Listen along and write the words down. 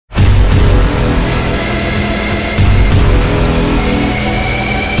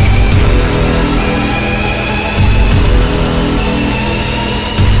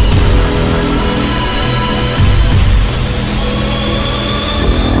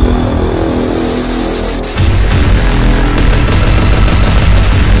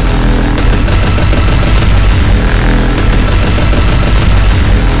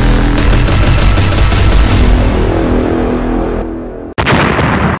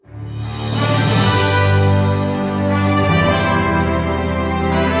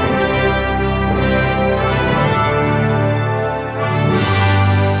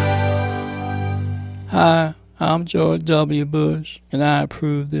I'm George W. Bush, and I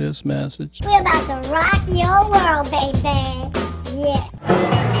approve this message. We're about to rock your world, baby. Yeah.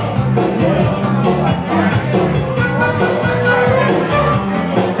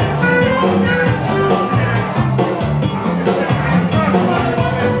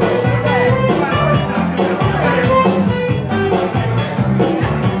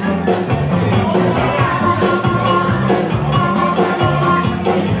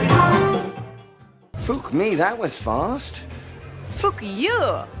 Fook me, that was fast. Fuck you.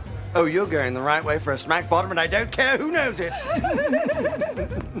 Oh, you're going the right way for a smack bottom, and I don't care who knows it.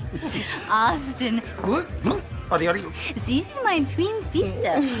 Austin, Oddy. this is my twin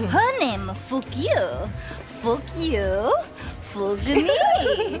sister. Her name, fuck you. Fuck you. Fuck me.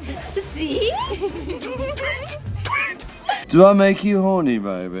 See? Do I make you horny,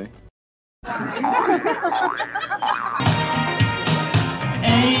 baby?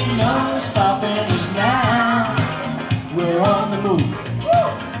 Ain't no stopping us now. We're on the move.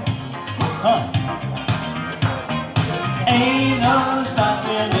 Huh. Ain't no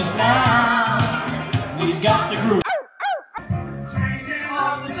stopping us now. We've got the groove. Changing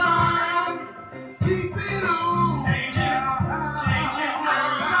all the time. Keep it on. Changing all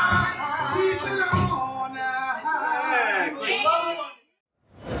the time. Keep it on now.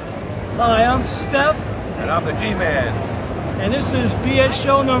 Hi, I'm Stef. And I'm the G-Man. And this is BS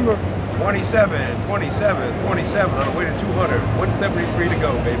show number 27 on the way to 200. 173 to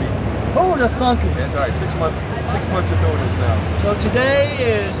go, baby. Who the Funky. That's right, 6 months of doing this now. So today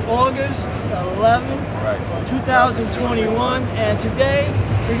is August 11th, Right. 2021, and today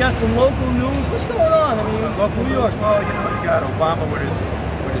we got some local news. What's going on? I mean, Local New York. news, well, you got Obama with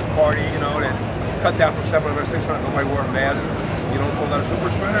his party, that cut down from 700 to 600. Nobody wore a mask. Called that a super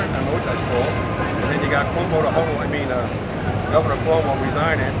spreader. I don't know what that's called. And then you got Governor Cuomo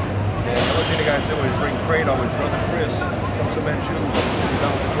resigning. And the only thing they got to do is bring Fredo, his brother Chris, some cement shoes. He's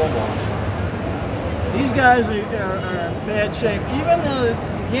done with Cuomo. These guys are in bad shape. Even the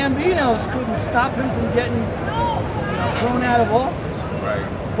Gambinos couldn't stop him from getting thrown out of office. Right.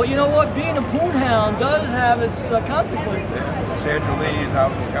 But you know what? Being a poon hound does have its consequences. Sandra Lee is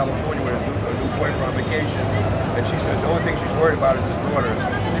out in California with a new boyfriend on vacation, and she says the only thing she's worried about is his daughter.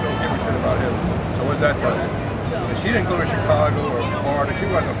 She don't give a shit about him. So what does that tell you? And she didn't go to Chicago or Florida. She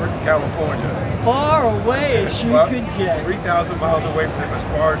went to freaking California. Far away as she could get. 3,000 miles away from him, as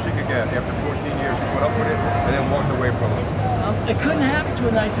far as she could get. After 14 years, she put up with it and then walked away from him. It couldn't happen to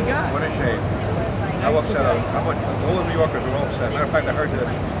a nicer guy. What a shame. How upset how much all the New Yorkers are all upset. Matter of fact, I heard that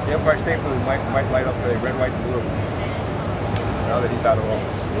the Empire State Building might light up today, red, white, and blue. Now that he's out of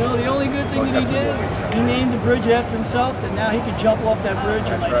office. The only good thing that he did, he named the bridge after himself, and now he could jump off that bridge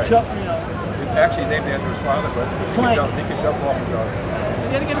and jump, He actually named it after his father, but he could jump off and go.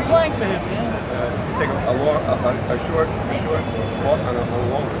 You gotta get a plank for him, man. Take a short walk on a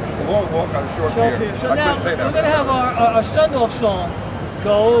long walk on a short pier. So now we're gonna have our send-off song.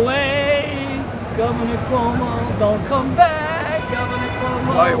 Go away, Governor Cuomo, don't come back, Governor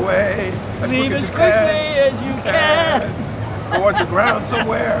Cuomo. Fly away, leave as quickly as you can. Go on the ground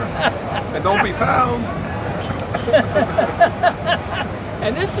somewhere, and don't be found.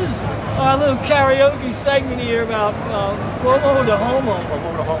 And this is our little karaoke segment here about Cuomo the homo.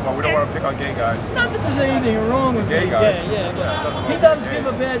 Cuomo the homo. We don't want to pick on gay guys. Not that there's anything wrong with gay guys. Yeah. He does give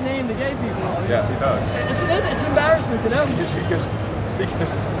a bad name to gay people. Yes, he does. It's embarrassment to them. He gives a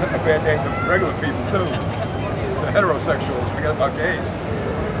bad name to regular people too. The heterosexuals. Forget about gays.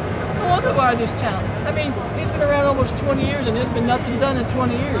 I wonder why this town. I mean, he's been around almost 20 years and there's been nothing done in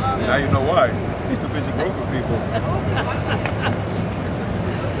 20 years. Now you know why. He's too busy groping people.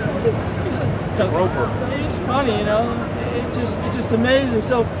 Roper. He's funny, It's just amazing.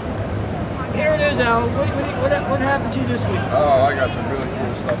 So here it is, Al. What happened to you this week? Oh, I got some really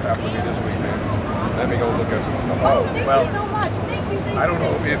cool stuff happening to me this week, man. Let me go look at some stuff. Thank you so much. Thank you. I don't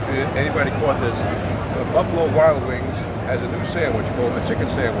know if anybody caught this. Buffalo Wild Wings has a new sandwich called a chicken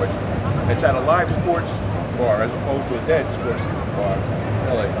sandwich. It's at a live sports bar as opposed to a dead sports bar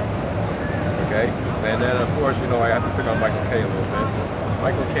in LA. Okay? And then, of course, I have to pick on Michael Kay a little bit.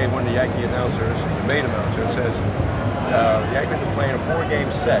 Michael Kay, one of the Yankee announcers, the main announcer, says the Yankees are playing a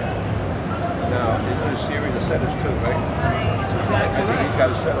 4-game set. Now, in a series, the set is 2, right? That's exactly right. He's got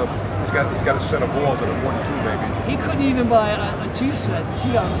a set of balls that are 1 and 2, maybe. He couldn't even buy a tea set,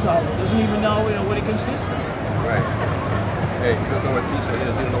 tea ensemble. Doesn't even know what it consists of. Right. Hey, he doesn't know what tea set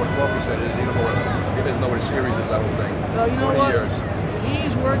is. He doesn't know what coffee set is. He doesn't know what a series is. I don't think. Well, you know what? Years.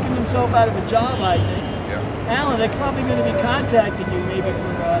 He's working himself out of a job, I think. Yeah. Alan, they're probably going to be contacting you maybe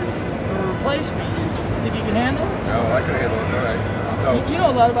for a replacement. You think you can handle it? No, I can handle it. All right. So You know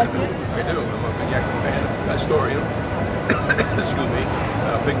a lot about the Yankees. I do. I'm a big Yankee fan, historian. Excuse me.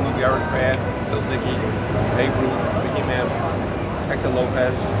 Big Lou Gehrig fan. Bill Dickey, Babe Ruth, G-Man, Hector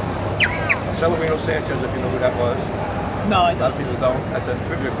Lopez, Celerino Sanchez, if you know who that was. No, I A lot of don't. people don't. That's a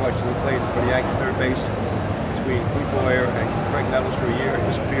trivia question. He played for the Yankees third base between Pete Boyer and Craig Nettles for a year. He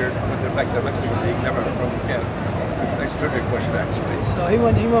disappeared. Went back to the Mexican League. Never heard from him again. It's a nice trivia question, actually. So he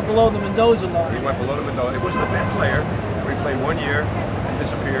went below the Mendoza line. He went below the Mendoza. He wasn't a bad player. He played 1 year and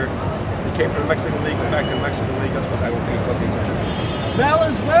disappeared. He came from the Mexican League, went back to the Mexican League. That's what I would think he's looking at.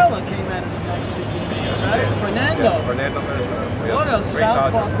 Valenzuela came out of the Mexican League, right? Fernando. Yeah, Fernando Venezuela. What a Great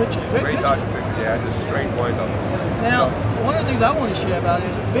southpaw Dodger. pitcher. Great Great pitcher. Dodger pitcher. Yeah, just straight wind-up. Now, one of the things I want to share about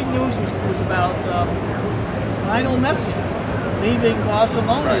is big news was about Lionel Messi leaving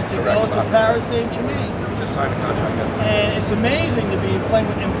Barcelona Right, to correct. go to Paris Saint-Germain. He just signed a contract yesterday. And it's amazing to be playing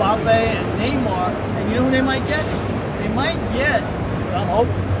with Mbappe and Neymar. And you know who they might get? They might get, I'm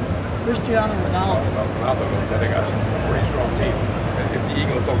hoping, Cristiano Ronaldo. Well, Ronaldo knows that they got a pretty strong team. And if the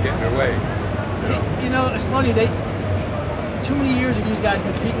Eagles don't get in their way, You know, it's funny, too many years of these guys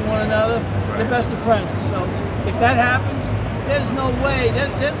competing one another, they're best of friends. So if that happens, there's no way, they're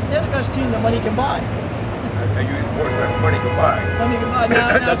the best team that money can buy. and you important that money to buy. Money can buy. Now,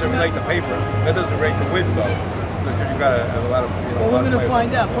 That doesn't relate to paper. That doesn't relate to wins, though. Because you got to have a lot of, well, we're going to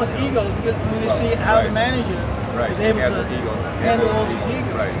find out. Plus egos, we're going to see how the Right. manager Right. is able Handle to ego. handle Handle all these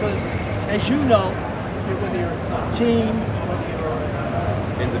egos. right. Because, as you know, whether you're a team, whether you're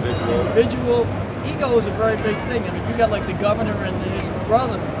an individual, ego is a very big thing. I mean, you got like the governor and his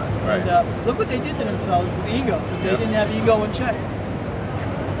brother. Right. And look what they did to themselves with ego, because they didn't have ego in check.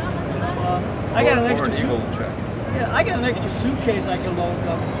 I got an Or extra an eagle check. Yeah, I got an extra suitcase I can load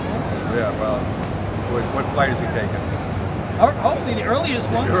up. Yeah, well, what flight is he taking? Hopefully the earliest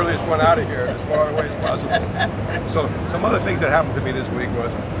one. The earliest one out of here, as far away as possible. So some other things that happened to me this week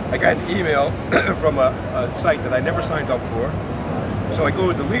was I got an email from a site that I never signed up for. So I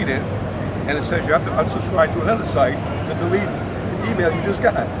go to delete it, and it says you have to unsubscribe to another site to delete the email you just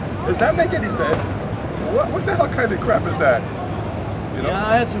got. Does that make any sense? What the hell kind of crap is that? You know? Yeah,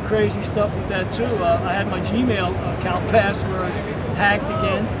 I had some crazy stuff with that too. I had my Gmail account password hacked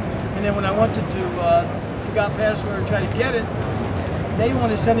again, and then when I wanted to forgot password and try to get it, they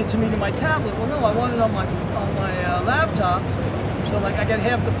want to send it to me to my tablet. Well, no, I want it on my laptop. So like I get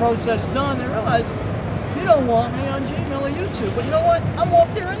half the process done. I realize you don't want me on Gmail or YouTube, but you know what? I'm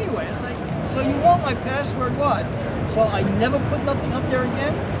off there anyway. It's like, so you want my password? What? So I never put nothing up there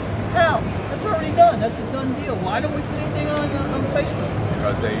again. Hell, that's already done. That's a done deal. Why don't we put anything on Facebook?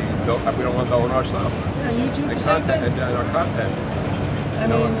 Because we don't want to own our stuff. Yeah, YouTube, And the same thing. content, and our content. I You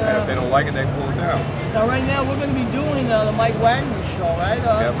know, mean, and if they don't like it, they pull it down. now right now we're going to be doing the Mike Wagner show, right?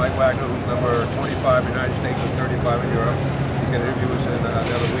 Yeah, Mike Wagner, who's number 25 in the United States and 35 in Europe. He's going to interview us in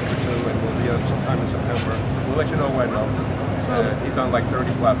another week or two, and we'll be on sometime in September. We'll let you know when, though. He's on like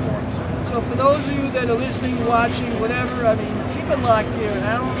 30 platforms. So for those of you that are listening, watching, whatever, I mean, keep it locked here.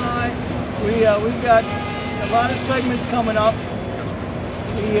 Al and I, we've got a lot of segments coming up.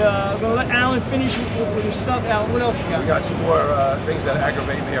 We're going to let Alan finish with his stuff. Alan, what else you got? We got some more things that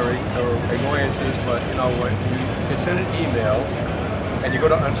aggravate me or annoyances, but you know, when you send an email and you go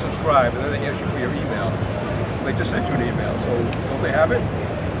to unsubscribe, and then they ask you for your email. They just sent you an email, so don't they have it?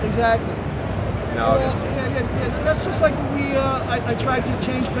 Exactly. No. Well, yeah. That's just like I tried to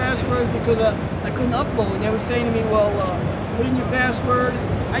change passwords because I couldn't upload. And they were saying to me, well, put in your password.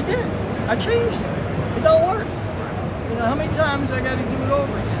 I did. I changed it. It don't work. You know, how many times I got to do it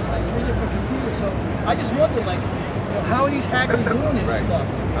over again? Like 3 different computers. So I just wonder, like, you know, how are these hackers doing this Right. stuff?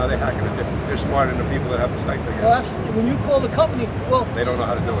 No, they're hacking it. They're smarter than the people that have the sites, I guess. Well, absolutely. When you call the company, well, They don't know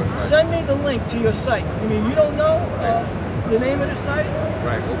how to do it. Right? send me the link to your site. I mean, you don't know the name of the site?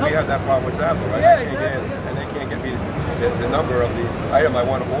 Right. Well, we have that problem with Apple, right? Yeah, They can't exactly, get- And they can't get me the number of the item I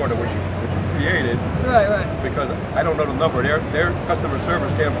want to order, which you created, Right. because I don't know the number. Their customer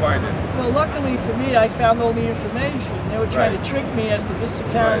service can't find it. Well, luckily for me, I found all the information. They were trying to trick me as to this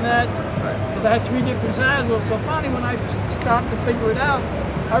account and that, Right. because I had 3 different Zazzles. So finally, when I stopped to figure it out,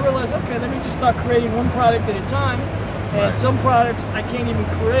 I realized, okay, let me just start creating one product at a time. And some products I can't even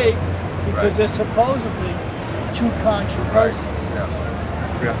create because they're supposedly too controversial. Yeah.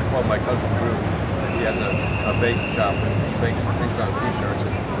 We have to call my cousin Drew. He has a bake shop and he makes things on t-shirts.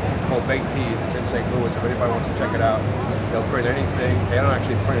 It's called Baked Tees. It's in St. Louis. If anybody wants to check it out, they'll print anything. They don't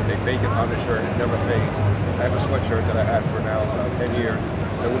actually print it. They bake it on the shirt. It never fades. I have a sweatshirt that I had for now 10 years.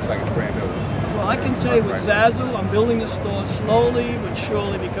 It looks like it's brand new. Well, I can tell you with Zazzle, I'm building the store slowly but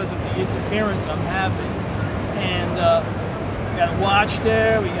surely because of the interference I'm having. And got a watch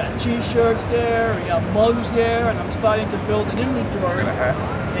there, we got T-shirts there, we got mugs there, and I'm starting to build an inventory. Got a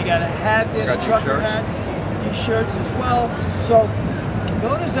hat. They got a hat there, Got a trucker t-shirts. hat, T-shirts as well. So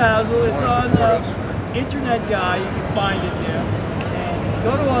go to Zazzle. It's Wanna on support us? Internet Guy. You can find it there. And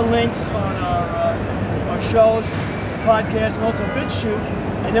go to our links on our shows, podcast, and also BitChute,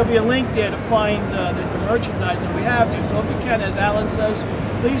 and there'll be a link there to find the merchandise that we have there. So if you can, as Alan says,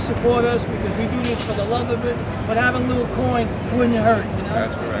 please support us because we do this for the love of it. But having a little coin wouldn't hurt, you know.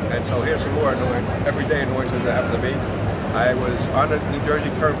 That's correct. And so here's some more annoying, everyday annoyances that happen to me. I was on the New Jersey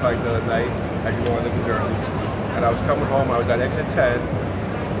Turnpike the other night, as you know, I live in New Jersey, and I was coming home. I was at exit 10,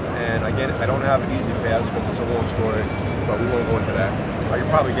 and I don't have an easy pass because it's a long story, but we won't go into that. I could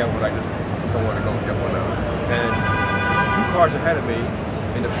probably get one, I just don't want to go get one now. And 2 cars ahead of me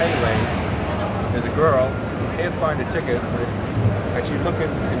in the pay lane, there's a girl who can't find a ticket, and she's looking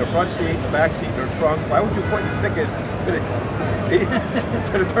in the front seat, the back seat, in her trunk. Why would you put your ticket to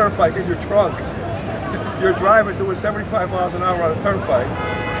the turnpike in your trunk? You're driving doing 75 miles an hour on a turnpike.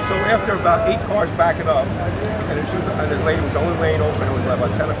 So after about 8 cars backing up, and this lady was the only lane open, it was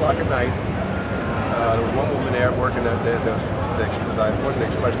about 10 o'clock at night. There was one woman there working it wasn't the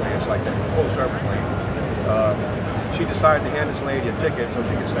express lane, it's like the full service lane. She decided to hand this lady a ticket so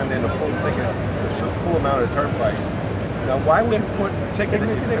she could send in the full ticket, the full amount of the turnpike. Now, why would you put a ticket,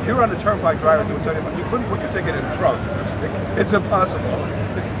 if you're on the turnpike driving doing 75, you couldn't put your ticket in the trunk. It's impossible.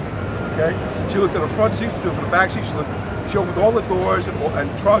 Okay? She looked at the front seat, she looked at the back seat, she opened all the doors and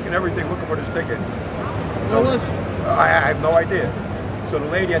trunk and everything looking for this ticket. So what was it? I have no idea. So the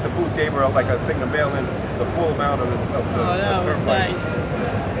lady at the booth gave her like a thing to mail in the full amount of the That was turnpike. nice.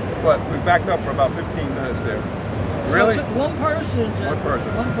 But we backed up for about 15 minutes there. Really? So it took one person. One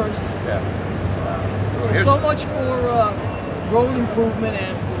person. One person. Yeah. So much for road improvement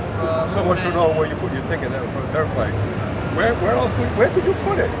and for so much for knowing where you put your ticket there for the turnpike. Where could you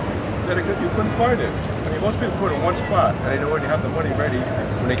put it? That you couldn't find it. I mean, most people put it in one spot, and they know when you have the money ready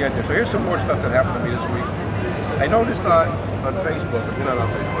when they get there. So here's some more stuff that happened to me this week. I know this not on Facebook. If you're not on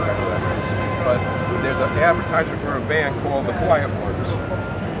Facebook, I know that. But there's an advertisement for a band called The Quiet Ones.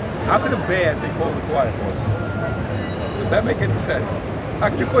 How could a band be called The Quiet Ones? Does that make any sense? How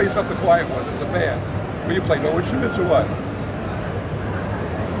could you call yourself The Quiet Ones as a band? Will you play no instruments or what?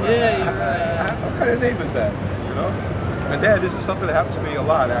 Yeah, you're right. What kind of name is that? You know? And then this is something that happens to me a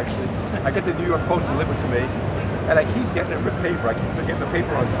lot, actually. I get the New York Post delivered to me, and I keep getting it ripped paper. I keep getting the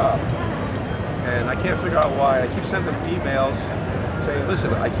paper on top. And I can't figure out why. I keep sending them emails saying,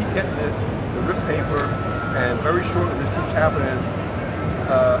 listen, I keep getting the ripped paper, and very shortly this keeps happening.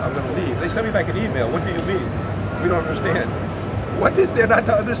 I'm going to leave. They send me back an email. What do you mean? We don't understand. What is there not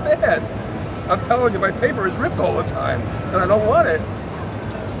to understand? I'm telling you, my paper is ripped all the time, and I don't want it.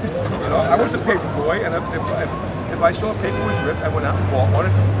 You know, I was a paper boy, and if I saw a paper was ripped, I went out and bought one,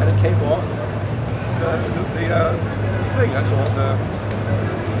 and it came off the thing. That's all.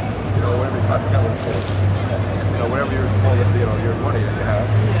 Whatever I forgot what it's called. Whatever you call it, your money that you have.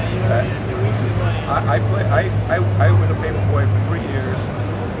 Yeah, your weekly money. I was a paper boy for 3 years.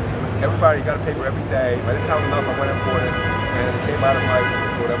 Everybody got a paper every day. If I didn't have enough, I went and bought it, and it came out of my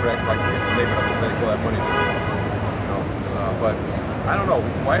whatever. I forget the name of it. They call that money. But I don't know.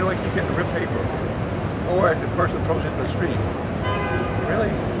 Why do I keep getting the ripped paper? Or the person throws it in the street.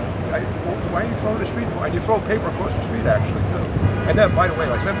 Really? Why are you throwing the street for? And you throw paper across the street, actually, too. And then, by the way,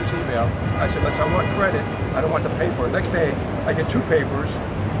 I sent this email. I said, listen, I want credit. I don't want the paper. Next day, I get 2 papers.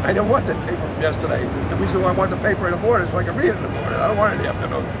 I don't want this paper from yesterday. The reason why I want the paper in the morning is so I can read it in the morning. I don't want it in the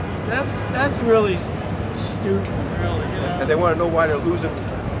afternoon. That's really stupid, really. You know? And they want to know why they're losing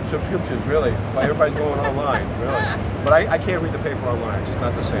subscriptions, really. Why everybody's going online, really. But I can't read the paper online. It's just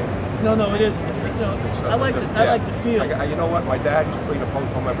not the same. No, it isn't. I like to feel. You know what? My dad used to bring the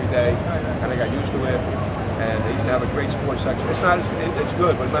Post home every day, and I got used to it. And they used to have a great sports section. It's not. It's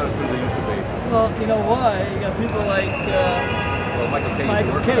good, but it's not as good as it used to be. Well, you know why? You got people like Michael K.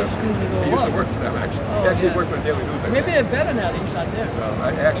 Michael K. screwing it all He used up. to work for them, actually. Oh, He actually yeah. worked for the Daily News. Maybe they're better now that he's not there.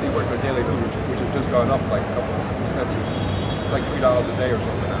 I actually worked for the Daily News, which has just gone up like a couple of cents. It's like $3 a day or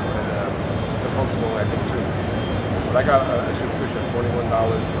something now. And the Post is only, I think, $2. But I got a subscription, $21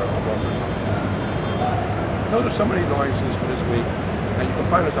 for a month or something. Those are some of the annoyances for this week. And you can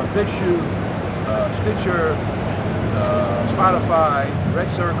find us on BitChute, Stitcher, Spotify, Red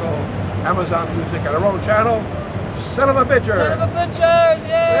Circle, Amazon Music, and our own channel, Son of a Bitcher! Son of a bitches!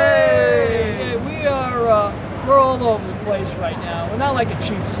 Yay! We're all over the place right now. We're not like a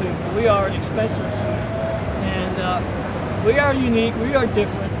cheap suit, but we are an expensive suit. And we are unique, we are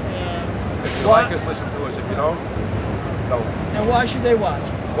different. And If you like us, listen to us. If you don't. And why should they watch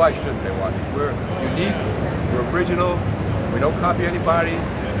us? Why shouldn't they watch us? We're unique, we're original, we don't copy anybody.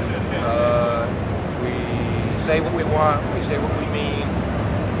 We say what we want. We say what we mean.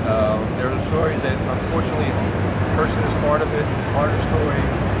 There are stories that, unfortunately, the person is part of it, part of the story.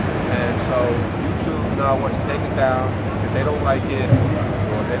 And so YouTube now wants to take it down. If they don't like it,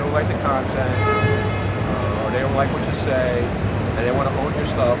 or if they don't like the content, or they don't like what you say, and they want to own your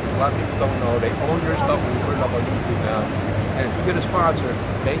stuff, because a lot of people don't know, they own your stuff when you put it up on YouTube now. And if you get a sponsor,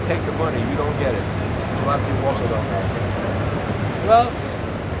 they take the money, you don't get it. Which a lot of people also don't know. Well,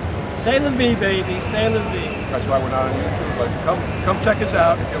 say la vie, baby, say la vie. That's why we're not on YouTube, but come check us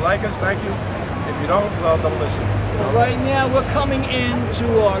out. If you like us, thank you. If you don't, well, don't listen. Well, right now, we're coming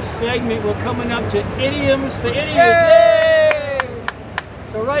into our segment. We're coming up to Idioms for Idiots. Yay!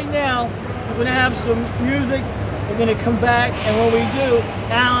 So right now, we're going to have some music. We're going to come back, and when we do,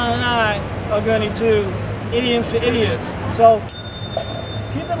 Alan and I are going to do Idioms for Idiots. So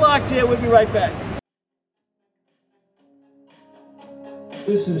keep it locked here. We'll be right back.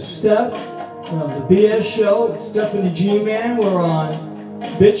 This is Stef from the BS Show. It's Stef The G-Man. We're on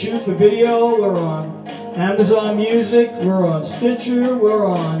BitChute for video. We're on Amazon Music. We're on Stitcher. We're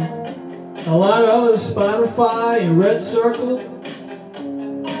on a lot of others, Spotify and Red Circle.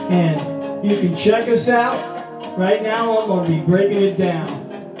 And you can check us out. Right now I'm going to be breaking it down.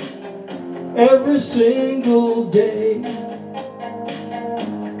 Every single day,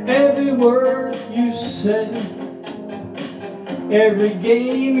 every word you say, every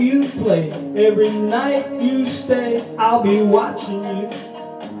game you play, every night you stay, I'll be watching you.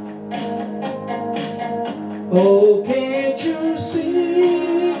 Oh, can't you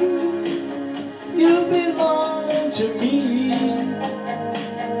see? You belong to me.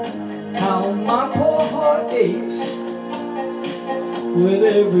 How my poor heart aches with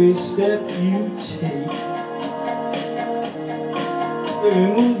every step you take, every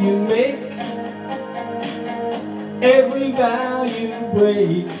move you make, every vow you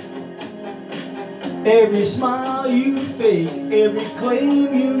break, every smile you fake, every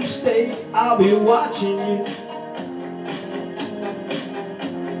claim you stake, I'll be watching you.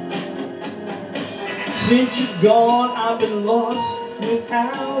 Since you're gone, I've been lost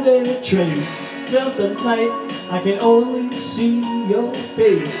without a trace. Felt the night, I can only see your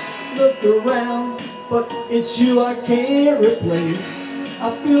face. Look around, but it's you I can't replace.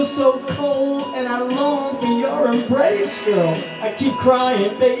 I feel so cold and I long for your embrace, girl. I keep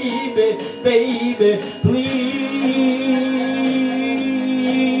crying, baby, baby, please.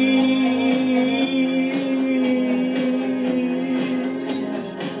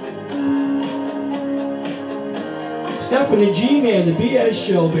 Stef The G-Man, the BS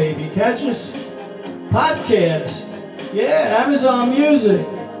Show, baby. Catch us podcast. Yeah, Amazon Music.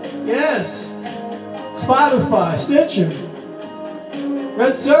 Yes. Spotify, Stitcher.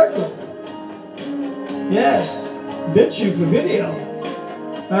 Red Circle. Yes. BitChute for video.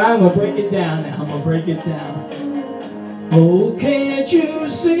 I'm going to break it down now. I'm going to break it down. Oh, can't you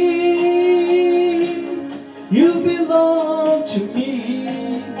see? You belong to me.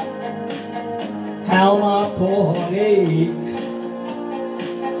 How my poor heart aches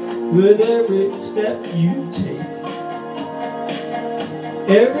with every step you take,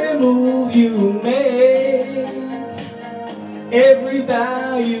 every move you make, every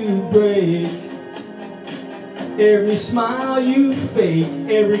vow you break, every smile you fake,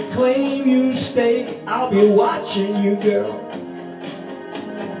 every claim you stake, I'll be watching you, girl.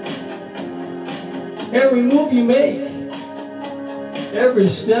 Every move you make, every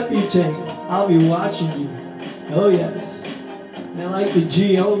step you take, I'll be watching you. Oh yes. I like the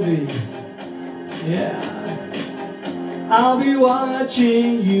G-O-V. Yeah. I'll be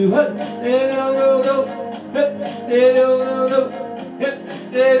watching you. I'll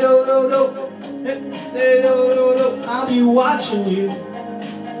be watching you.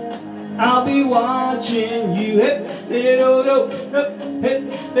 I'll be watching you.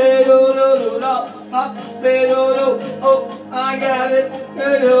 Oh, I got it.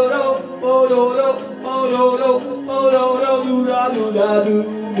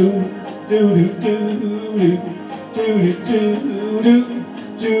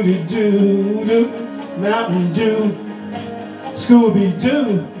 Mountain Dew,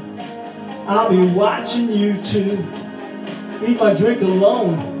 Scooby-Doo, I'll be watching you too. Eat my drink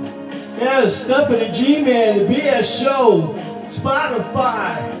alone. Yeah, Stef The G-Man, the BS Show,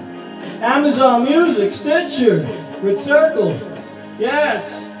 Spotify, Amazon Music, Stitcher, Red Circle.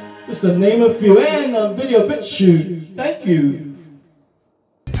 Yes, just to name a few, and on video BitChute. Thank you.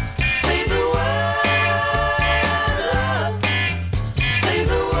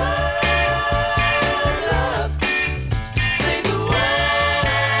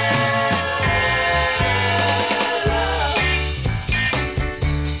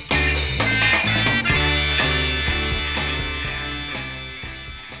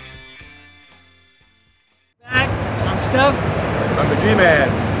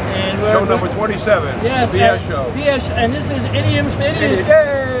 And Show number 27. Yes, BS show. BS, and this is Idioms for Idiots.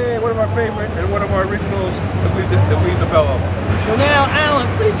 Yay! One of our favorite and one of our originals that we developed. So now, Alan,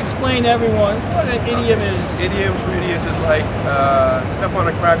 please explain to everyone what an idiom is. Idioms for idiots is like step on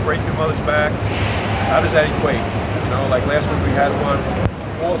a crack, break your mother's back. How does that equate? You know, like last week we had one,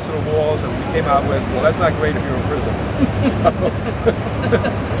 balls to the walls, and we came out with, well, that's not great if you're in prison. So,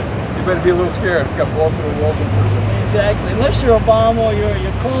 you better be a little scared if you got balls to the walls in prison. Exactly. Unless you're Obama or you're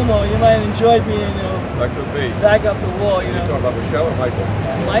Cuomo, you might enjoy being, That could be. back up the wall, You're talking about Michelle or Michael?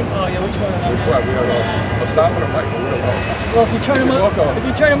 Mike? Oh yeah, which one? Which one? We don't know. Osama or Michael? We don't know. Well, if you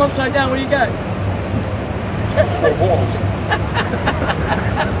turn him upside down, what do you got? Four balls.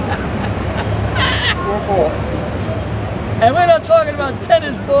 Four balls. And we're not talking about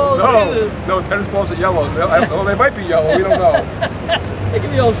tennis balls either. No, tennis balls are yellow. Well, they might be yellow. We don't know. They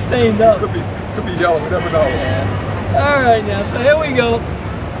can be all stained up. Could be yellow. We never know. All right, now, so here we go.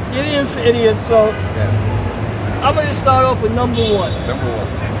 Idioms for idiots. So I'm going to start off with number one. Number one.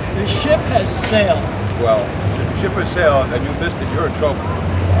 The ship has sailed. Well, if the ship has sailed and you missed it, you're in trouble.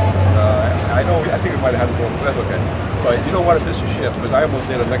 I think it might have had to go, but that's okay. But you don't want to miss a ship, because I almost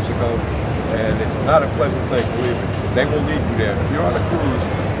did in Mexico, and it's not a pleasant thing, believe me. They will leave you there. If you're on a cruise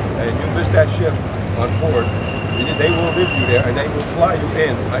and you miss that ship on board, they will leave you there, and they will fly you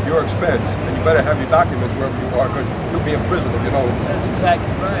in at your expense, and you better have your documents wherever you are, because you'll be in prison if you don't. That's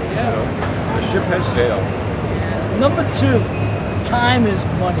exactly right, yeah. You know, the ship has sailed. Number two, time is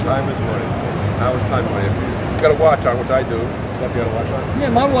money. Time is money. How is time money? If you got a watch on, which I do. Stuff you got a watch on? Yeah,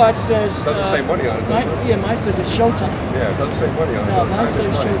 my watch says... It doesn't say money on it, does it? Yeah, mine says it's showtime. Yeah, it doesn't say money on it. No, mine Time says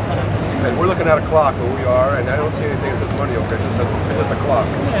is money. showtime. And we're looking at a clock where we are, and I don't see anything that says money over there. It says it's just a clock.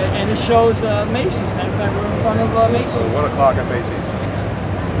 Yeah, and it shows Macy's. Matter of fact, we're in front of Macy's. So 1 o'clock at Macy's.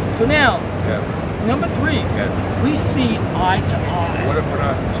 So now, Yeah. number three, we see eye to eye. What if we're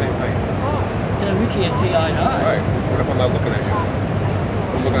not the same height? Then we can't see eye to eye. Right. What if I'm not looking at you?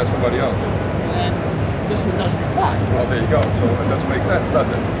 I'm looking at somebody else. And this one doesn't apply. Well, there you go. So it doesn't make sense, does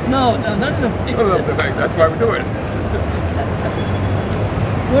it? No, none of them. That's why we do it.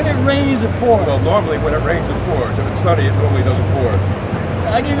 When it rains, it pours. Well, normally when it rains, it pours. If it's sunny, it normally doesn't pour.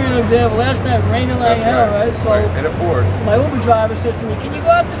 I'll give you an example. Last night, raining like hell, right? So And it poured. my Uber driver says to me, "Can you go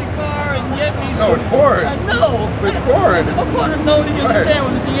out to the car and get me some?" No, it's pouring. No. It's pouring. I said, what part of no do you understand?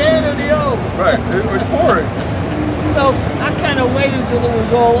 Was it the N or the O? Right. It was pouring. So I kind of waited until it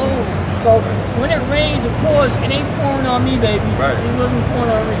was all over. So when it rains, it pours. It ain't pouring on me, baby. Right. It wasn't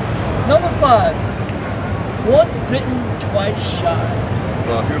pouring on me. Number five. Once bitten, twice shy.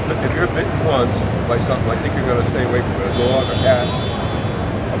 Well, if you're bitten once by something, I think you're going to stay away from it. A dog, a cat,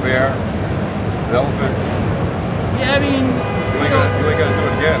 a bear, an elephant. Yeah, I mean, You ain't going to do it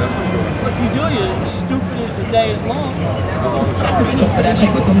again, that's for sure. if you do, you're as stupid as the day is long. How long is it? How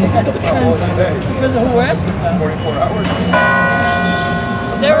long is the day? It depends on who we're asking about. 24 hours?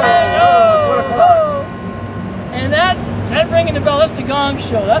 There we go. And that ringing the bell, that's the Gong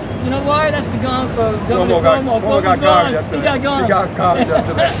Show. That's, you know why? That's the Gong for Governor Cuomo. Cuomo got gone yesterday. He got gone. He got gone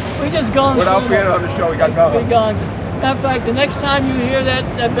yesterday. We just gone. Without being on the show, he got gone. We gone. Matter of fact, the next time you hear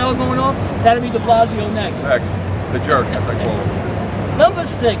that bell going off, that'll be de Blasio next. Next, the jerk, as I call him. Number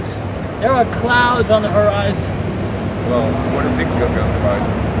six, there are clouds on the horizon. Well, what do you think you're going to be on the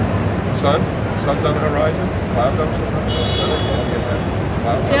horizon? Sun? Sun's on the horizon? Clouds on the horizon?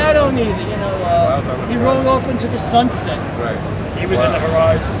 Yeah, I don't need it, you know. He rolled off into the sunset. Right. He was in the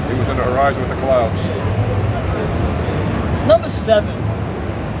horizon. He was in the horizon with the clouds. Number seven,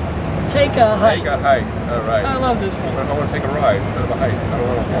 take a hike. Take a hike. All right. I love this one. I want to take a ride instead of a hike. I don't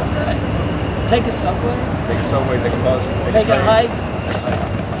want to walk. Take a subway. Take a subway, take a bus. Take a hike.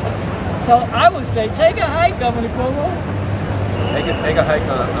 So I would say, take a hike, Governor Cuomo. Take a hike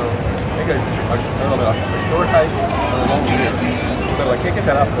on take a short hike on a long trip. But I can't get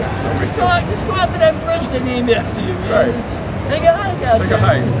that out there. Just go out to that bridge they named after you, man. Right. Take a hike out Take there. a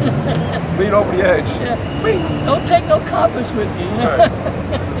hike. Lean over the edge. Yeah. Don't take no compass with you. You know?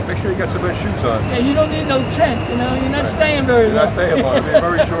 Right. Make sure you got some good shoes on. Yeah, you don't need no tent, you know. You're not staying very long. You're not staying long. It'll be a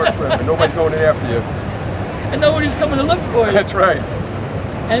very short trip, and nobody's going in after you. And nobody's coming to look for you. That's right.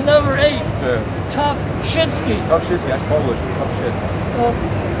 And number eight, Yeah. tough shitsky. Tough shitski. That's Polish. Tough shit. Well,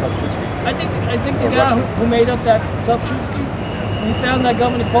 Tough shitski. I think the Or guy Russian. who made up that tough shitsky, when he found that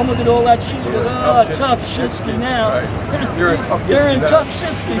Governor Cuomo did all that shit, he goes, oh, tough shitsky now. Right. You're in tough You're in shitski tough now.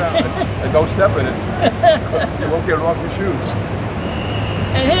 shitsky. Yeah. And don't step in it. You won't get it off your shoes.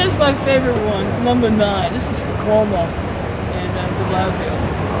 And here's my favorite one, number 9. This is for Cuomo and de Blasio.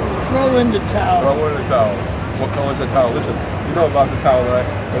 Throw in the towel. Throw in the towel. What color is the towel? Listen, you know about the towel, right?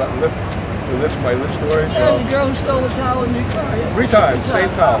 But lift my lift stories. Yeah, the girl who stole the towel in your car. Yeah. 3 times, same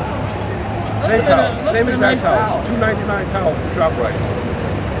towel. Same towel, same exact nice towel. $2.99 towel from ShopRite.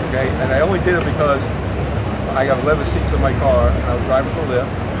 Okay, and I only did it because I got leather seats in my car and I was driving for Lyft.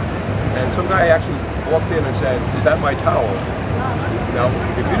 And some guy actually walked in and said, "Is that my towel?" Now,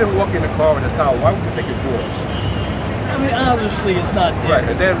 if you didn't walk in the car with a towel, why would you think it's yours? I mean, obviously it's not there. Right,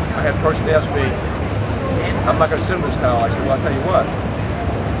 and then I had a person ask me, "I'm not going to sit in this towel." I said, "Well, I'll tell you what.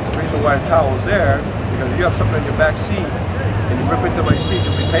 The reason why the towel is there, because if you have something in your back seat and you rip into my seat,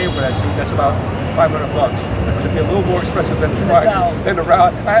 you'll be paying for that seat. That's about $500. Which would be a little more expensive than the towel. than the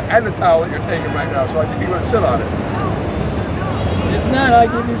route and the towel that you're taking right now. So I think you're going to sit on it." If not, I'll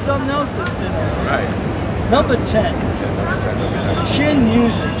give you something else to sit on. Right. Number 10. Chin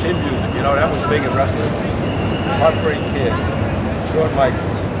music. Chin music. You know, that was big in wrestling. Heartbreak Kid, Shawn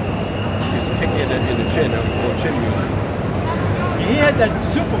Michaels used to kick you in the chin. That was called chin music. He had that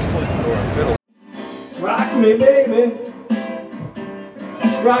super foot. Or a fiddle. Rock me, baby.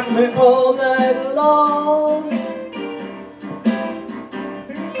 Rock me all night long.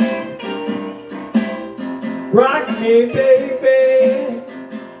 Rock me, baby.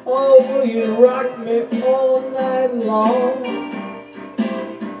 Oh, will you rock me all night long?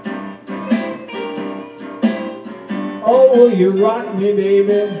 Oh, will you rock me,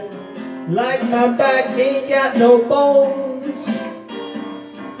 baby? Like my back ain't got no bones.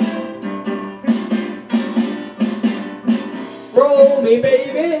 Roll me,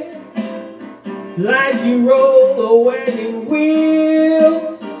 baby, like you roll a wagon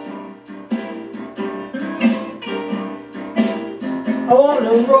wheel. I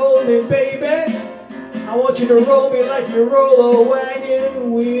wanna roll me, baby. I want you to roll me like you roll a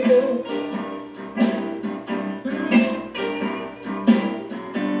wagon wheel.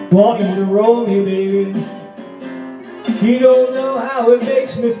 Want you to roll me, baby. You don't know how it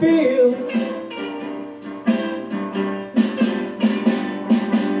makes me feel.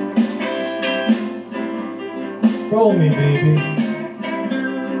 Roll me, baby.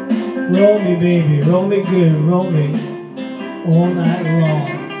 Roll me, baby. Roll me good. Roll me all night long.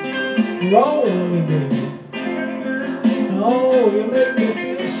 Roll me, baby. Oh, you make me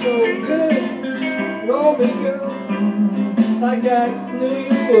feel so good. Roll me, girl, like I knew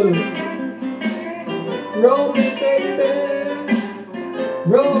you would. Roll me, baby.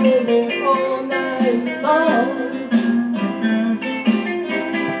 Roll me all night long.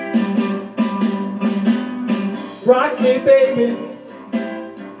 Rock me, baby.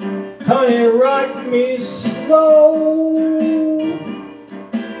 Honey, rock me slow.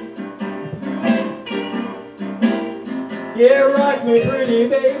 Yeah, rock me pretty,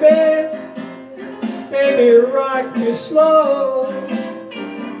 baby. Baby, rock me slow.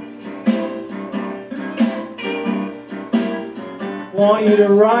 Want you to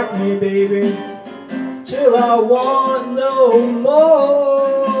rock me, baby, till I want no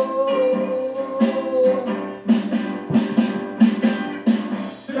more.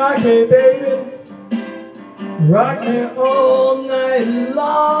 Rock me, baby. Rock me all night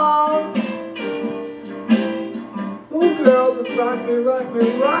long. Oh, girl,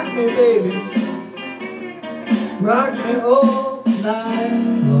 rock me, baby. Rock me all night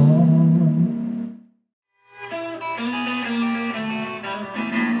long.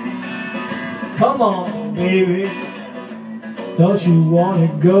 Come on, baby. Don't you wanna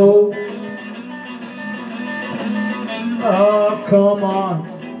go? Oh, come on.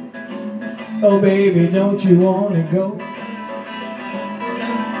 Oh, baby, don't you wanna go?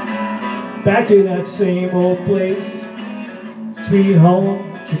 Back to that same old place, sweet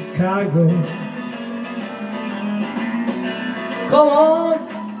home, Chicago. Come on,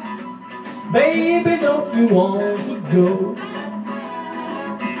 baby, don't you want to go?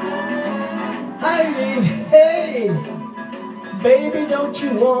 Hey, hey, baby, don't you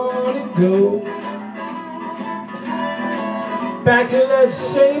want to go? Back to that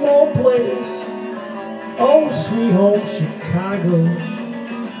same old place, oh, sweet home, Chicago.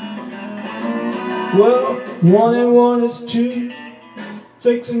 Well, 1 and 1 is 2,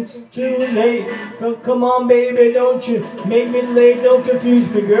 6 and 2 is 8. Come on, baby, don't you make me late, don't confuse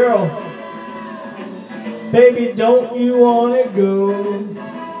me, girl. Baby, don't you wanna go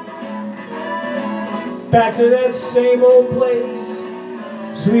back to that same old place,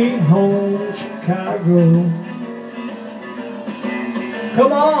 sweet home, Chicago?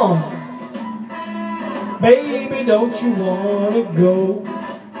 Come on, baby, don't you wanna go?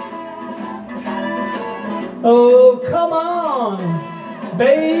 Oh, come on,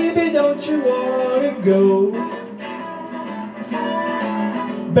 baby, don't you wanna go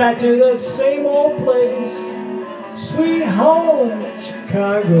back to the same old place, sweet home,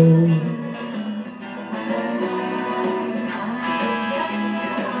 Chicago?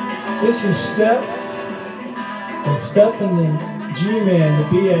 This is Stef and the G-Man, the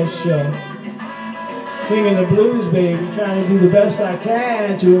BS show. Singing the blues, baby, trying to do the best I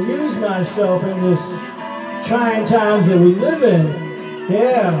can to amuse myself in this trying times that we live in.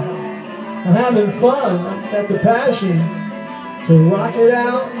 Yeah, I'm having fun. I've got the passion to rock it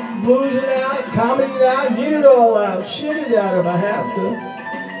out, blues it out, comedy it out, get it all out, shit it out if I have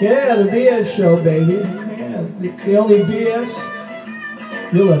to. Yeah, the BS show, baby. Yeah, the only BS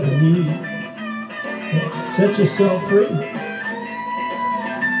you'll ever need. Yeah, set yourself free.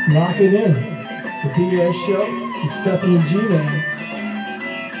 Lock it in. The BS show with Stef The G-Man.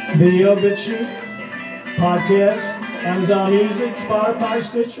 Video, BitChute, podcast, Amazon Music, Spotify,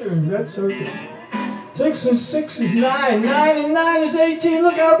 Stitcher, and Red Circuit. 6 and 6 is 9, 9 and 9 is 18.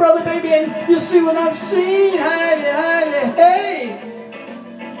 Look out, brother, baby, and you'll see what I've seen. Hidey, hey!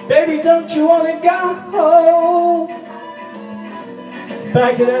 Baby, don't you want to go home?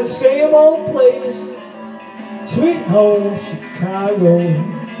 Back to that same old place, sweet home, Chicago.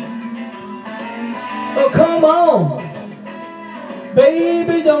 Oh, come on,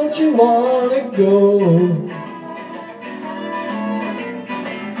 baby, don't you want to go?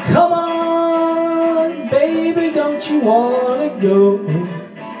 Come on, baby, don't you want to go?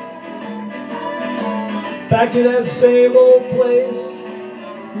 Back to that same old place,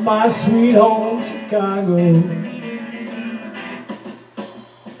 my sweet home, Chicago.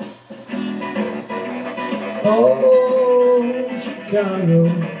 Oh, Chicago,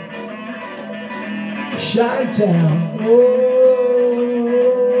 Chi-Town. Oh,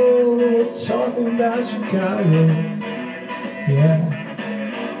 talking about Chicago. Yeah.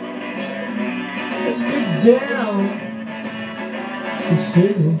 Let's get down the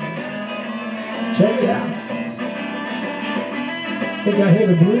city. Check it out. I think I hear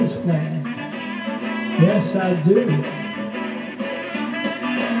the blues playing. Yes, I do.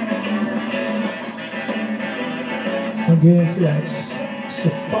 I'll get into that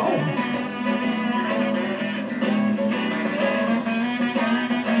saxophone.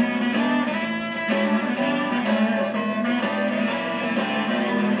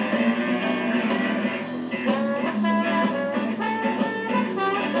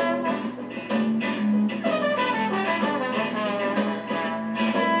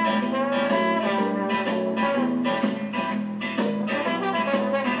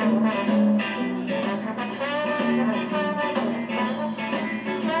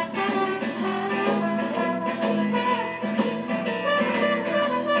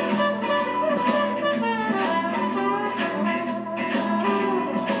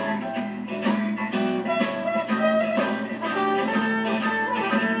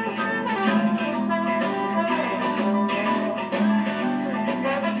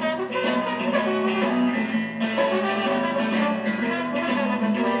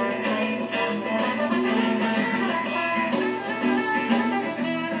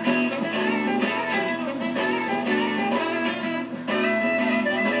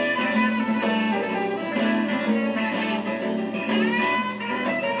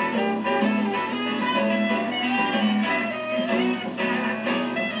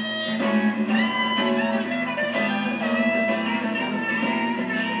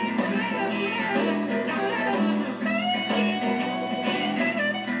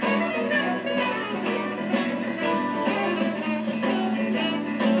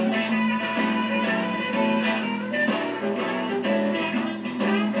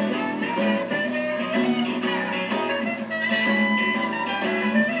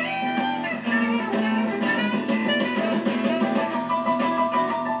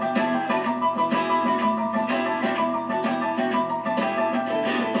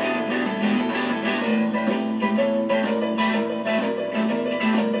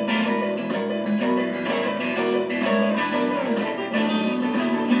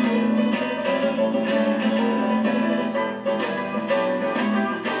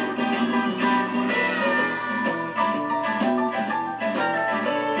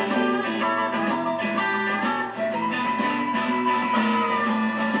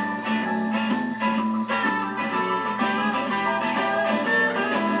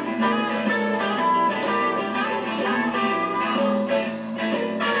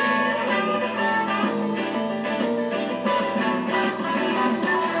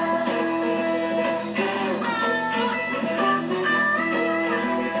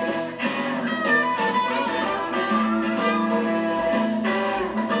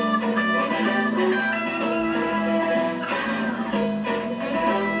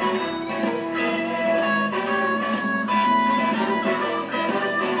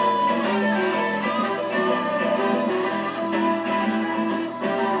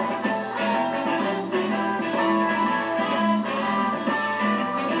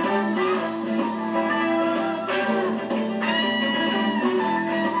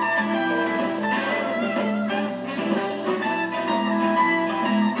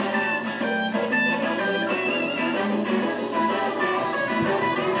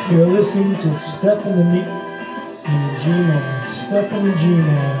 You're listening to Stef and the G-Man. Stef and the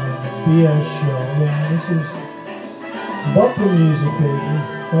G-Man on the BS show. Yeah, this is bumper music, baby.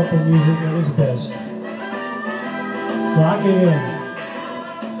 Bumper music at its best. Lock it in.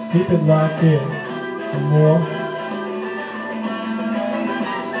 Keep it locked in. For more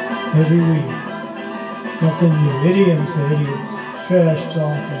every week. Nothing new. Idioms are idiots. Trash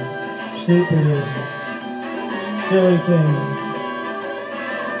talking. Stupidisms. Silly things.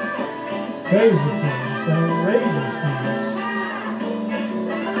 Crazy things. Outrageous things.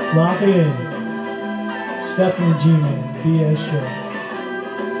 Lock it in. Stef and the G-Man, BS show.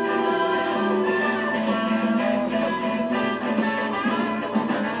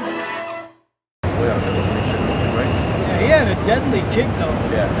 Yeah, he had a deadly kick though.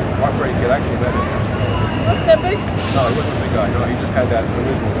 Yeah, Mark Brady kid actually met him. Wasn't that big? No, he wasn't a big guy. No, he just had that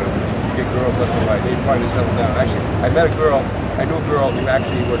charisma with him. You get girls left and right. They finally settled down. Actually, I met a girl. I knew a girl who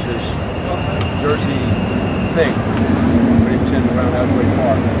actually was his Jersey thing. When he was in around Asbury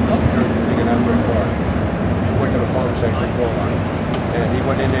Park. Jersey thing in Asbury Park. She went to the phone section and called on him. And he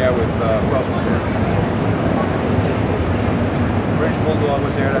went in there with, who else was there? British Bulldog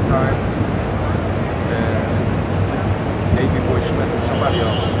was there at that time. And Navy Boy Smith and somebody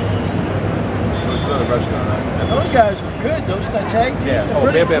else. There was another wrestler. Those guys were good. Those tag teams. Yeah. Oh,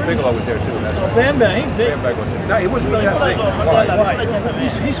 Bam Bam Bigelow was there too. That's Oh, Bam Bam, he's big. Bam Bam was there. No, he wasn't really that big. He was wide. Right.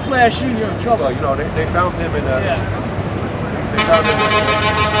 He splashed you, you're in trouble. Well, you know, they found him in a. Yeah. They found him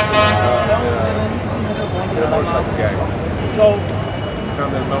in a motorcycle gang. So, They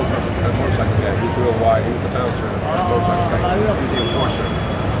found him in a motorcycle gang. He was real wide. He was the bouncer in the motorcycle gang. He was the enforcer.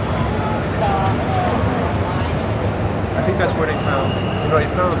 I think that's where they found. You know,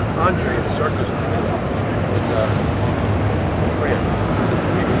 they found Andre in the circus with Fran.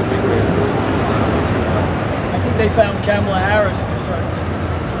 He was a big man. I think they found Kamala Harris in the circus.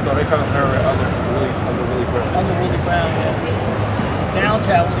 No, they found her under Willie Brown. Under Willie Brown, yeah.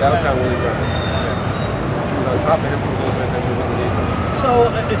 Downtown Willie Brown. Downtown Willie Brown. Yeah. She was on top of him for a little bit, then she was underneath him. So,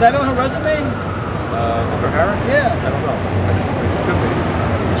 is that on her resume? Under Harris? Yeah. I don't know. It should be.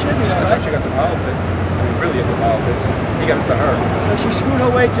 It should be, That's right? how she got the politics. I mean, really into politics. He got into her. So she screwed her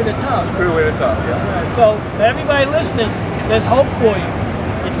way to the top. Screwed her way to the top, yeah. Right. So, for everybody listening, there's hope for you.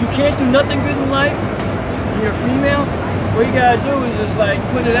 If you can't do nothing good in life, and you're a female, what you gotta do is just like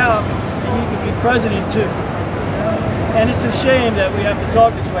put it out, and you can be president too. And it's a shame that we have to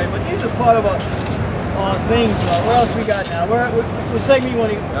talk this way, but these are part of our things. What else we got now? What segment you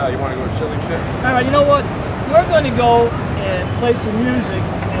want to? You want to go to silly shit? All right, you know what? We're going to go and play some music,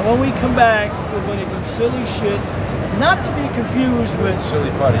 and when we come back, we're going to do silly shit, not to be confused with Silly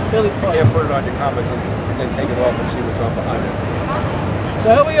putty. Silly putty. You can't put it on your comic and then take it off and see what's on behind it.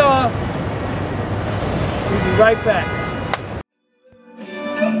 So here we are. We'll be right back.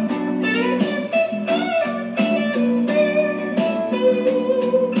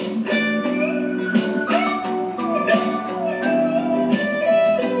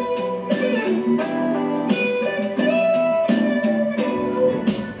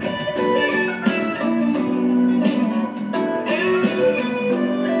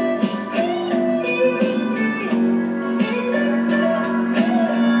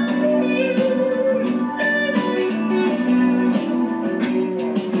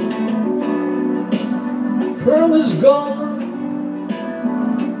 Pearl is gone.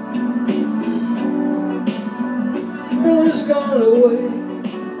 Pearl has gone away.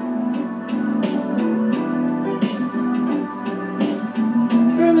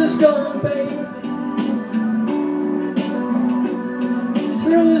 Pearl is gone, baby.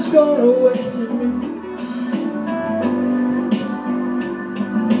 Pearl has gone away from me.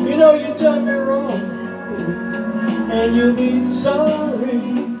 You know you done me wrong, and you'll be sorry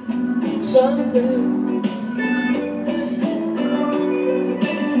someday.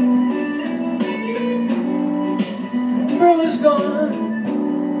 Pearl is gone.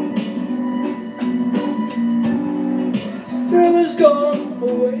 Thrill is gone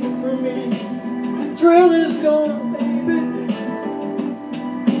away from me. Thrill is gone, baby.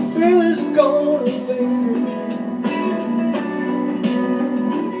 Thrill is gone away from me.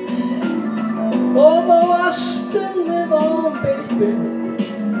 Although I still live on, baby,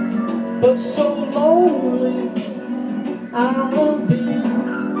 but so lonely I'll be.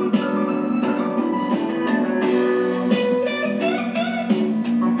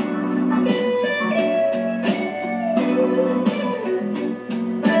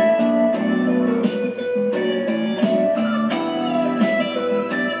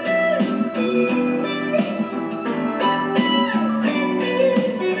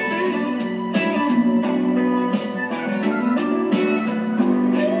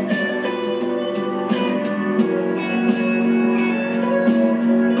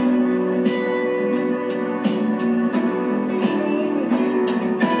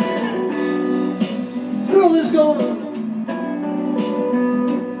 thrill is gone.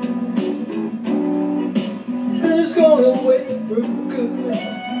 And it's going away for good.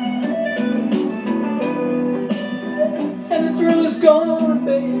 And the thrill is gone,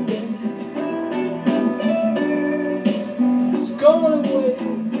 baby. It's gone away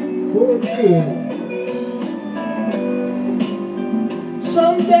for good.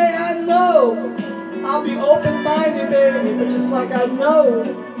 Someday I know I'll be open-minded, baby, but just like I know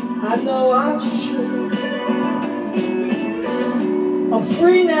I should. I'm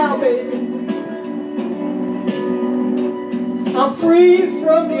free now, baby. I'm free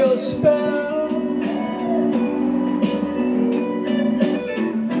from your spell.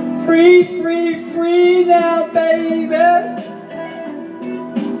 Free, free, free now, baby.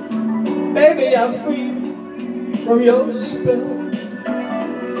 Baby, I'm free from your spell.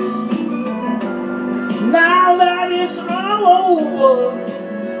 Now that it's all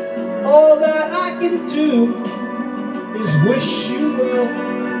over, all that I can do is wish you well.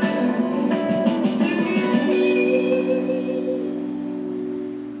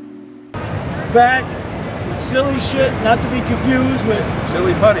 Back with silly shit, not to be confused with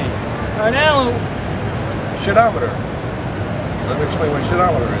Silly putty. now. Shitometer. Let me explain what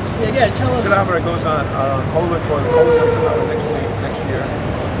shitometer is. Yeah, tell us. Shitometer goes on colder temperature next year.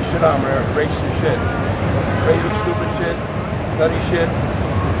 The shitometer rates your shit. Crazy, stupid shit, nutty shit,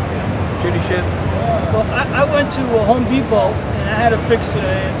 shitty shit. Well, I went to Home Depot and I had to fix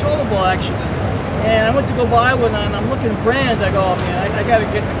a toilet bowl actually. And I went to go buy one and I'm looking at brands. I go, oh man, I got to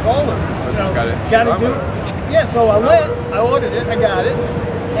get the Kohler. You know, gotta do. Yeah, so I went, I ordered it, I got it.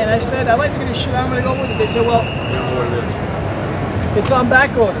 And I said, I'd like to get a shit, I'm going to go with it. They said, well, You don't know what it is. it's on back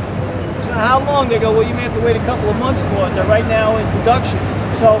order. So how long? They go, well, you may have to wait a couple of months for it. They're right now in production.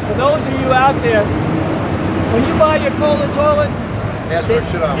 So for those of you out there, when you buy your Kohler toilet, Ask for a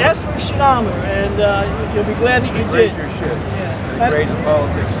shitometer. ask for a shitometer, and you'll be glad that you Grades did. your shit. Yeah. And it grades the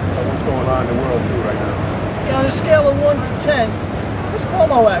politics of what's going on in the world too right now. You know, on a scale of 1 to 10, what's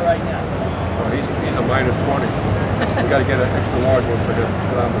Cuomo at right now? Well, he's a minus 20. We got to get an extra large one for the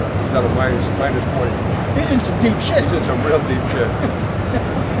shitometer. He's at a minus 20. He's in some deep shit. He's in some real deep shit.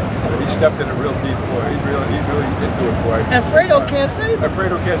 He stepped in a real deep, boy. He's really into it, boy. And Fredo can't say that.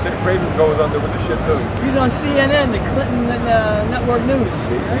 Fredo can't say. Fredo goes under with the shit too. He's on CNN, the Clinton Network News.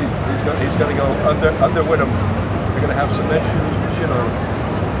 He's gonna go under with him. They're gonna have cement shoes and shit on him.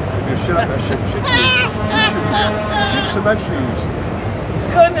 Shit shoes. Cement shoes.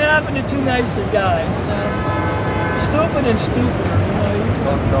 Couldn't happen to two nicer guys, you know. Stupid and stupid, you know.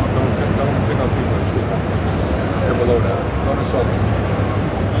 Don't pick on people and shit. They're below that. Don't insult them.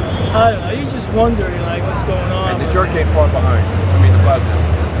 I don't know, you just wondering like what's going on. And the jerk ain't far behind. I mean the plasma.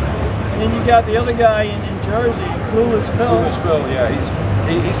 And then you got the other guy in Jersey, Clueless Phil. Clueless Phil, yeah.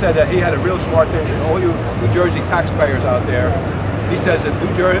 He said that he had a real smart thing. All you New Jersey taxpayers out there, he says that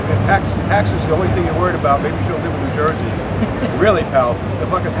New Jersey taxes is the only thing you're worried about. Maybe you shouldn't live in New Jersey. Really, pal, the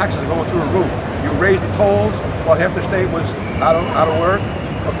fucking taxes are going through the roof. You raised the tolls while half the state was out of work,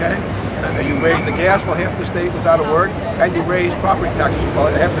 okay? And you raised the gas while half the state was out of work, and you raised property taxes while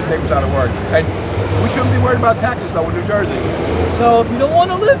half the state was out of work. And we shouldn't be worried about taxes though in New Jersey. So if you don't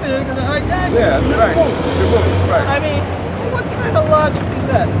want to live there because of high taxes, Yeah, you right. move. Should move, right. I mean, what kind of logic is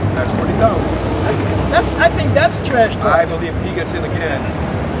that? That's what he knows. I think that's trash talk. I believe if he gets in again,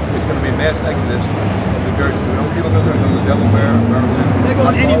 it's going to be a mass exodus from New Jersey. You know, people are going to go to Delaware, Maryland. They're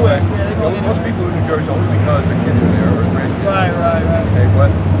going anywhere. Yeah, they're going Most people in New Jersey only because their kids are there or grandkids. Right. Okay, but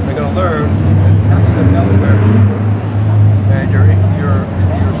they're going to learn that taxes in Delaware are cheaper, and your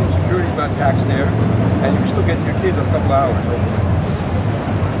Social Security is not taxed there, and you can still get to your kids in a couple hours, hopefully.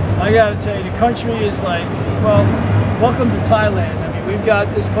 I gotta tell you, the country is like, well, welcome to Thailand. I mean, we've got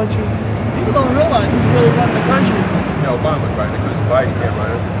this country. People don't realize who's really running the country. You know, Obama's right because Biden can't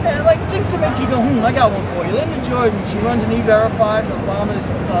run it. Yeah, like things to make you go, I got one for you. Linda Jordan, she runs an E-Verify for Obama's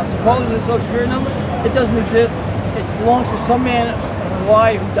supposed Social Security number. It doesn't exist. It belongs to some man in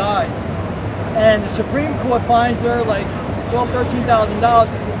Hawaii who died. And the Supreme Court fines her like $12,000, $13,000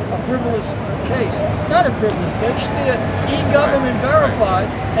 a frivolous case. Not a frivolous case. She did an e-government verified,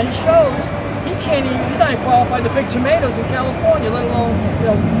 and it shows he's not even qualified to pick tomatoes in California, let alone,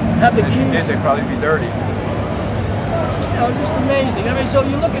 have the keys. If they'd probably be dirty. It's just amazing. I mean, so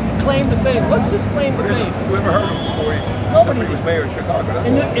you look at the claim to fame. What's his claim to fame? Who ever heard of him before Nobody was mayor of Chicago?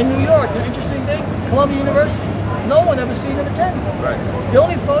 That's in New York, the interesting thing, Columbia University, no one ever seen him attend. Right. The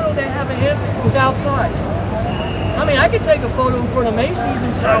only photo they have of him was outside. I mean, I could take a photo in front of Macy's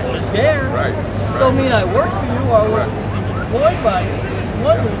and say I was there. Right. Don't mean I worked for you or I was employed by you. It's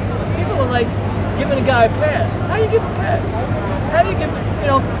wondering. People are like giving a guy a pass. How do you give a pass? How do you give,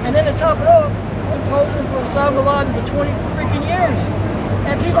 and then to top it off, been posing for Osama bin Laden for 20 freaking years.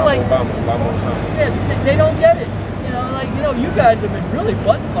 And people like, yeah, they don't get it. You guys have been really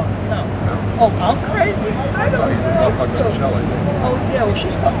butt fucked. No. Oh, I'm crazy? I don't know. Oh, yeah, well,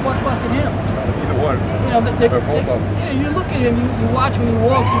 she's butt fucking him. Either one. They're both of them. Yeah, you look at him, you watch when he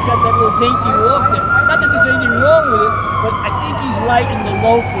walks, he's got that little dainty walk there. Not that there's anything wrong with it, but I think he's lighting the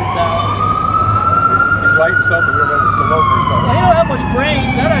loafers out. He's lighting something, it's the loafers. Well, he don't have much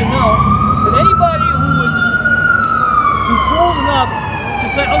brains, that I know. But anybody who would be fool enough to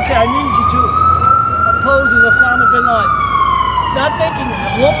say, okay, I need you to oppose Osama bin Laden. Not thinking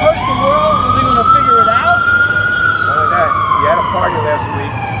that one person in the world was going to figure it out. Not only that, he had a party last week,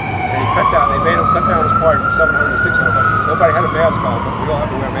 and they made him cut down his party from 700 to 600. Nobody had a mask on, but we don't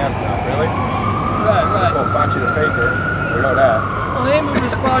have to wear masks now, really? Right. Well, Fauci the faker, we know that. Well, the name of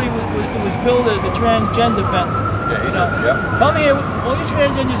this party was billed as the transgender bender. Yeah, Come here, all you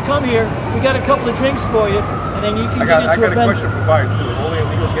transgenders come here, we got a couple of drinks for you, and then you can get into a bender. I got a question for Biden, too. All the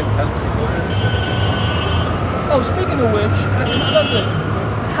illegals getting tested. Oh, speaking of which,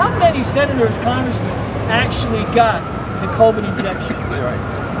 how many senators, congressmen actually got the COVID injection? Right.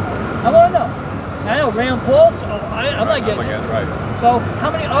 I want to know. I know Rand Paul, I'm not getting it. Right. So how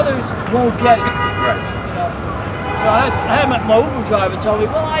many others won't get it? Right. So I had my Uber driver tell me,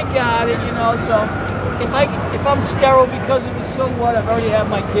 well, I got it, so if I'm sterile because of it, so what? I've already had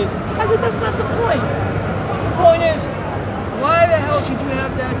my kids. I said, that's not the point. The point is, why the hell should you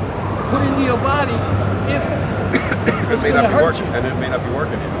have that put into your body if it's going to hurt you? And it may not be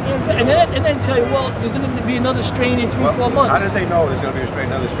working. And then tell you, well, there's going to be another strain in 3-4 months. How did they know there's going to be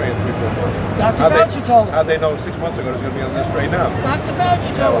another strain in 3-4 months? Dr. Fauci told them. How did they know 6 months ago there's going to be another strain now? Dr. Fauci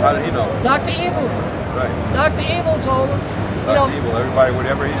told them. How did he know? Dr. Evil. Right. Dr. Evil told them. Dr. Evil. Everybody,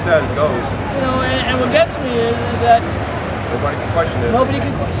 whatever he says goes. And what gets me is that nobody can question it. Nobody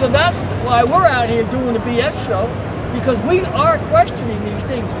can question. So that's why we're out here doing the BS show, because we are questioning these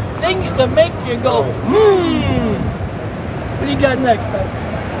things. Things to make you go, What do you got next, man?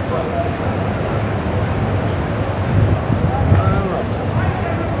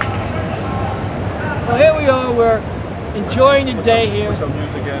 Well, here we are. We're enjoying the day here. Put some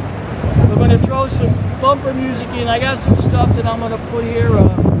music in. We're going to throw some bumper music in. I got some stuff that I'm going to put here.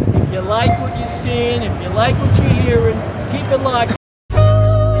 If you like what you're seeing, if you like what you're hearing, keep it locked.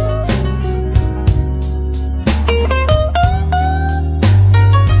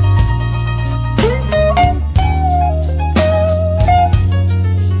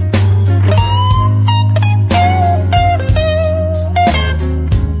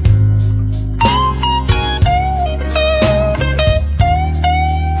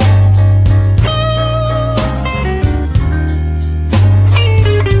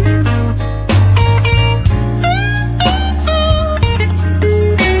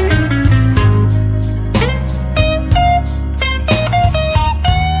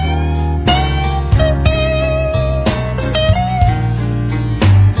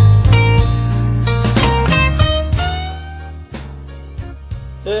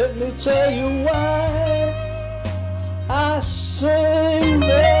 Let me tell you why I sing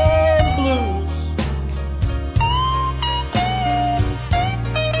the blues.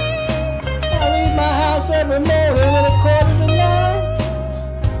 I leave my house every morning at 8:45,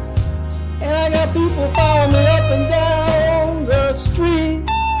 and I got people following me up and down the street.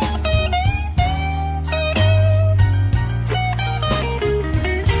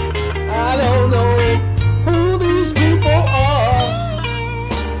 I don't know who these people are.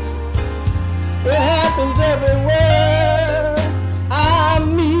 It happens everywhere I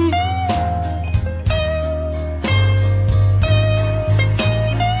meet.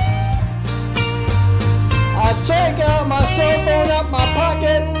 I take out my cell phone out my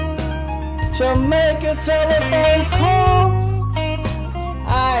pocket to make a telephone call.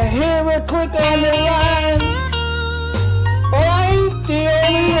 I hear a click on the line, but I ain't the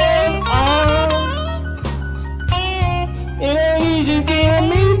only one on. It ain't easy being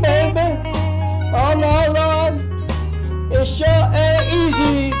me, baby. Oh no, Lord, it sure ain't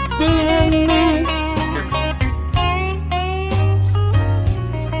easy being me.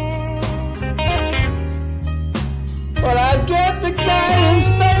 But I get the guidance,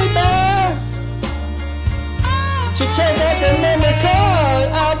 baby, to take out the memory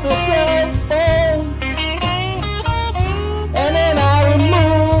card out the cell phone, and then I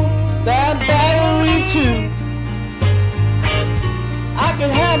remove that battery too. I can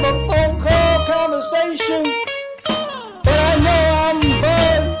have a phone call conversation, but I know I'm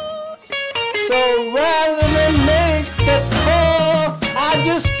bugged. So rather than make the call, I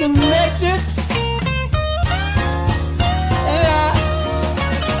disconnect it, and I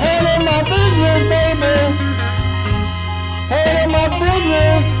handle my business,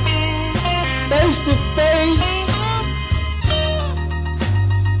 face to face.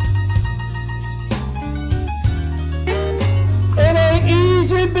 It ain't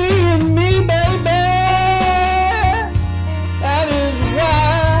easy being me, baby. That is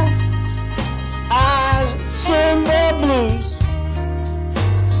why I sing the blues.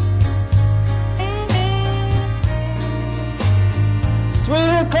 It's 3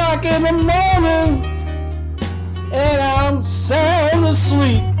 o'clock in the morning and I'm sound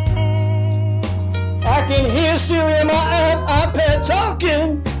asleep. I can hear Siri on my iPad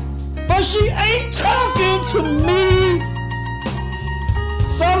talking, but she ain't talking to me.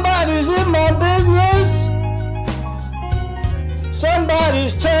 Somebody's in my business.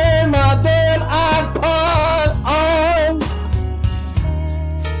 Somebody's turned my damn iPod on.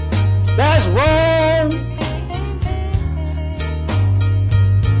 That's wrong.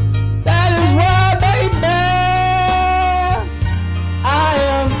 That is why, baby, I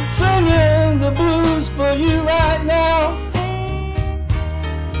am singing the blues for you right now.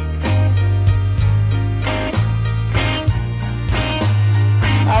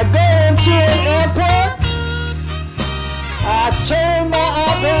 I go into an airport, I turn my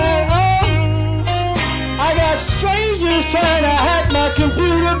iPad on. I got strangers trying to hack my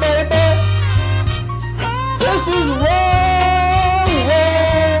computer, baby. This is wrong,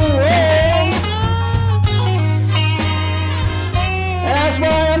 wrong, wrong. And that's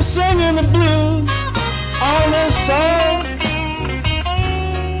why I'm singing the blues on this song.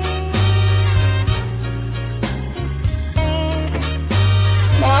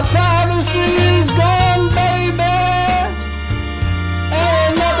 My privacy is gone, baby.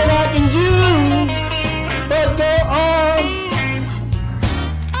 Ain't nothing I can do but go on.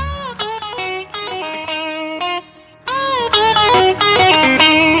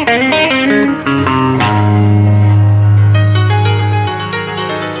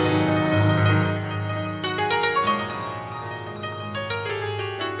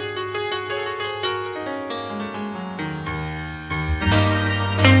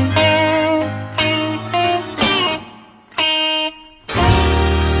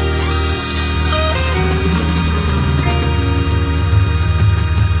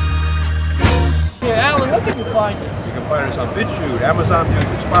 Find us. You can find us on BitChute, Amazon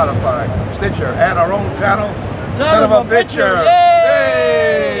Music, Spotify, Stitcher, and our own channel, Son of a Bitcher.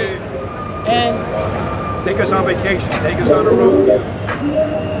 Yay! And Take us on vacation, take us on the road,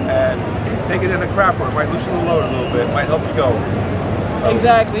 and take it in a crapper. It might loosen the load a little bit, might help you go. So,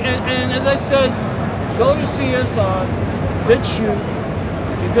 exactly. And as I said, go to see us on BitChute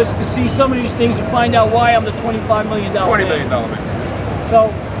because to see some of these things and find out why I'm the $25 million $20 man. million man. So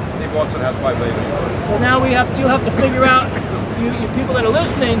Steve Austin has $5 million. So now you'll have to figure out, you people that are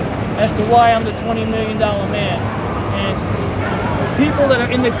listening, as to why I'm the $20 million man. And people that are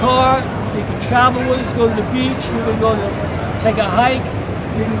in the car, you can travel with us, go to the beach, you can go to take a hike,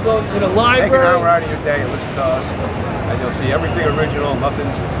 you can go to the library. Take an hour out of your day and listen to us, and you'll see everything original,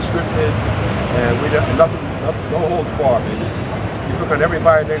 nothing's scripted, and nothing, no holds barred, baby. You pick on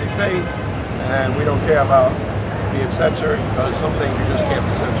everybody and anything, and we don't care about being censored because some things you just can't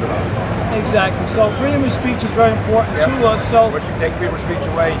be censored on. Exactly. So freedom of speech is very important to us. So once you take freedom of speech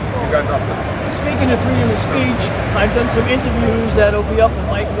away, you got nothing. Speaking of freedom of speech, I've done some interviews that'll be up with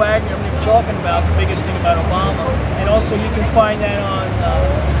Mike Wagner. I'm talking about the biggest thing about Obama, and also you can find that on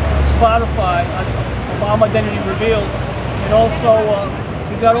Spotify, on Obama Identity Revealed, and also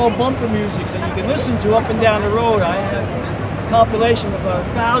we got all bumper music that you can listen to up and down the road. I have compilation of about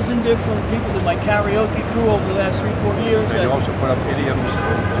 1,000 different people in my karaoke crew over the last 3-4 years. And you also put up idioms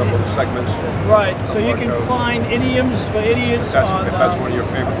for some of the segments. Right, so you can find idioms for idiots. That's one of your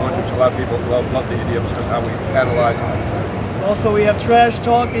favorite ones, which a lot of people love the idioms because how we analyze them. Also, we have trash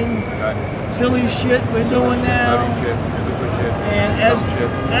talking, Okay. silly shit we're doing now. Nutty shit, stupid shit, And dumb shit.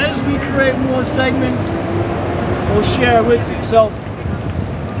 as we create more segments, we'll share it with you. So,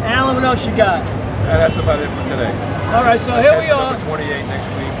 Alan, what else you got? And that's about it for today. All right, so here we are. Number 28 next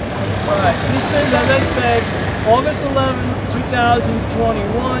week. All right, this is, as I said, August 11,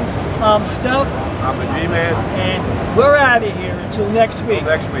 2021. I'm Stef. I'm the G-Man. And we're out of here until next week.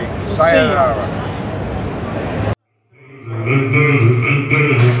 Until next week. We'll Sayonara.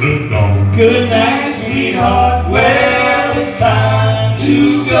 Good night, sweetheart. Well, it's time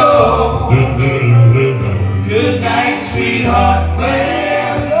to go. Good night, sweetheart.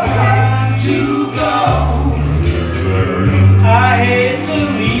 Well, it's time to go. I hate to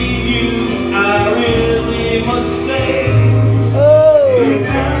leave you, I really must say. Oh, good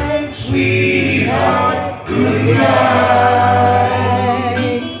night, sweetheart. Good night.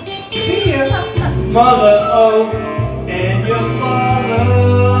 See ya. Mother, oh, and your father.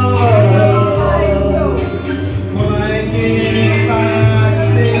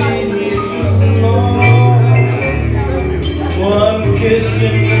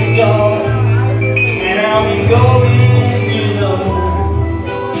 in the dark, and I'll be going, you know.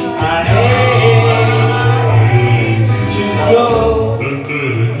 I hate to go.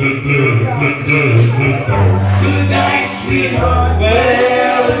 Good night, sweetheart.